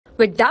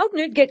With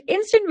Doubtnut, get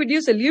instant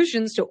video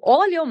solutions to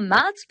all your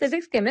maths,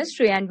 physics,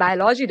 chemistry, and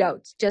biology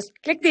doubts. Just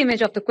click the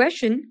image of the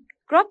question,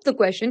 crop the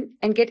question,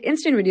 and get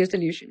instant video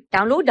solution.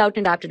 Download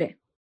Doubtnut app today.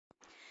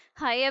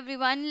 Hi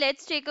everyone,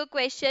 let's take a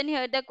question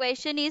here. The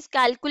question is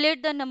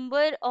calculate the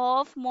number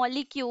of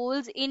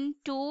molecules in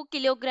 2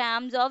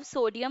 kilograms of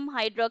sodium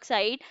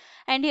hydroxide,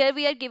 and here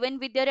we are given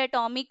with their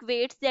atomic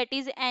weights, that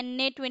is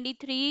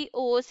Na23,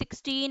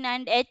 O16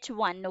 and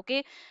H1.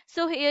 Okay,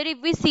 so here if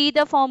we see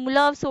the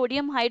formula of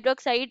sodium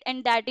hydroxide,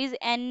 and that is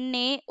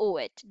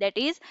NaOH,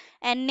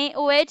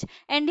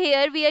 and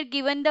here we are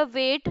given the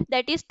weight,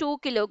 that is 2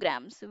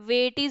 kilograms.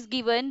 Weight is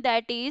given,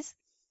 that is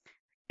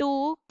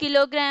 2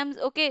 kilograms.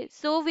 Okay,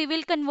 so we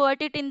will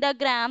convert it in the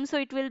grams, so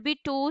it will be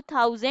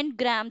 2000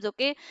 grams.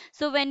 Okay,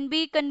 so when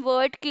we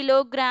convert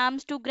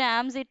kilograms to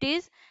grams, it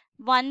is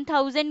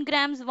 1000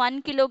 grams.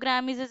 1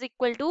 kilogram is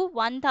equal to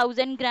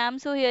 1000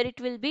 grams, so here it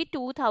will be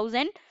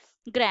 2000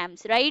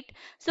 grams, right?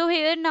 So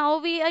here now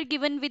we are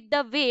given with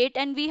the weight,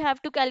 and we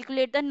have to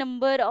calculate the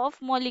number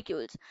of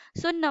molecules.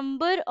 So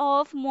number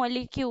of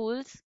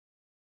molecules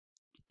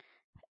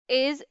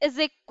is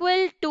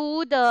equal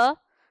to the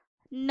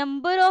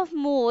number of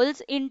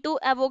moles into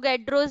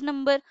Avogadro's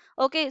number.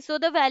 Okay, so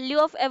the value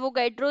of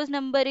Avogadro's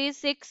number is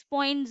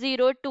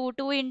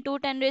 6.022 into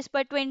 10 raised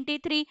by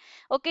 23.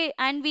 Okay,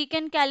 and we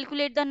can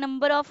calculate the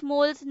number of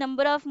moles.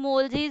 Number of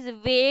moles is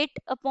weight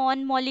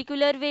upon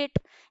molecular weight,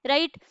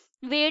 right?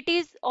 Weight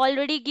is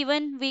already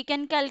given, we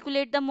can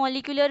calculate the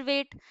molecular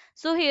weight.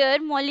 So here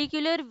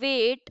molecular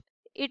weight,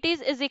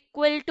 is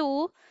equal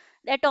to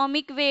the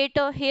atomic weight,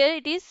 here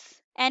it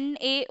is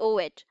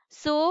NaOH.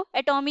 So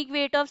atomic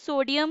weight of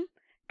sodium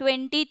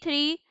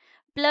 23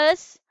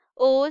 plus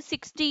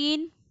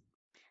O16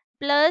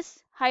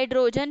 plus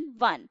hydrogen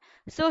 1.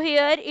 So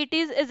here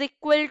is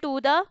equal to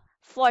the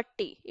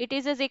 40.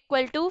 Is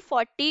equal to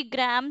 40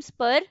 grams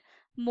per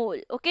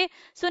mole. Okay.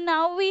 So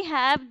now we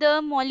have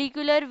the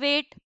molecular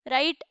weight,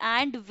 right,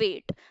 and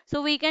weight.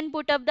 So we can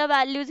put up the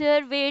values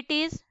here. Weight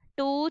is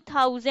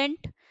 2000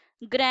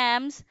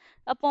 grams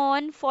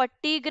upon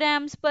 40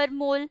 grams per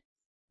mole.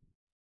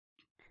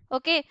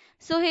 Okay,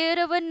 so here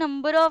our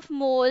number of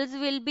moles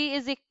will be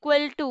is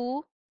equal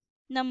to,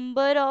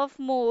 number of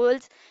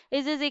moles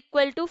is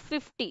equal to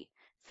 50.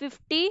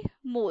 50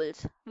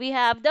 moles. We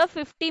have the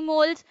 50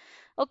 moles.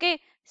 Okay,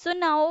 so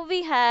now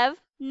we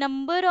have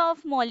number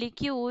of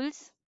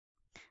molecules.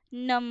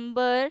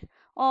 Number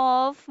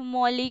of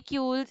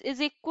molecules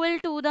is equal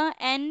to the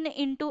n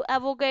into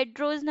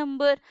Avogadro's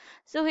number.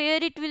 So here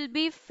it will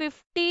be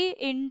 50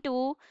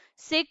 into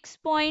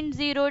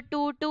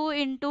 6.022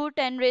 into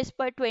 10 raised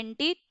by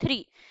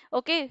 23.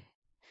 Okay,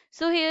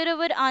 so here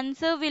our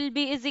answer will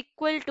be is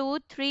equal to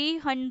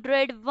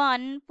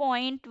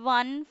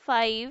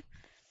 301.15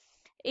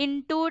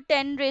 into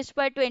 10 raised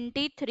by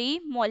 23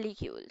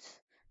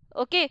 molecules.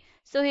 Okay,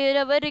 so here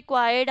our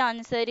required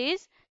answer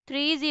is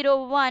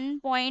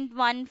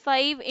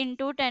 301.15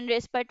 into 10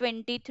 raised by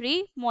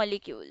 23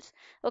 molecules.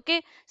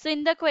 Okay, so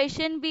in the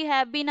question we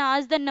have been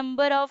asked the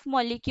number of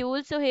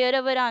molecules. So here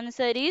our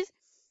answer is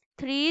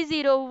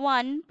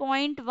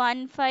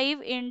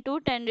 301.15 into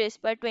 10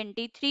 raised by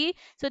 23.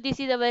 So this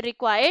is our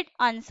required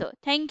answer.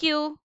 Thank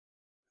you.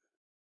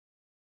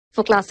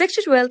 For class 6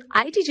 to 12,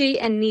 IIT JEE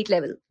and NEET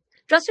level.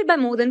 Trusted by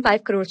more than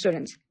 5 crore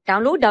students.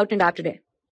 Download Doubtnut app today.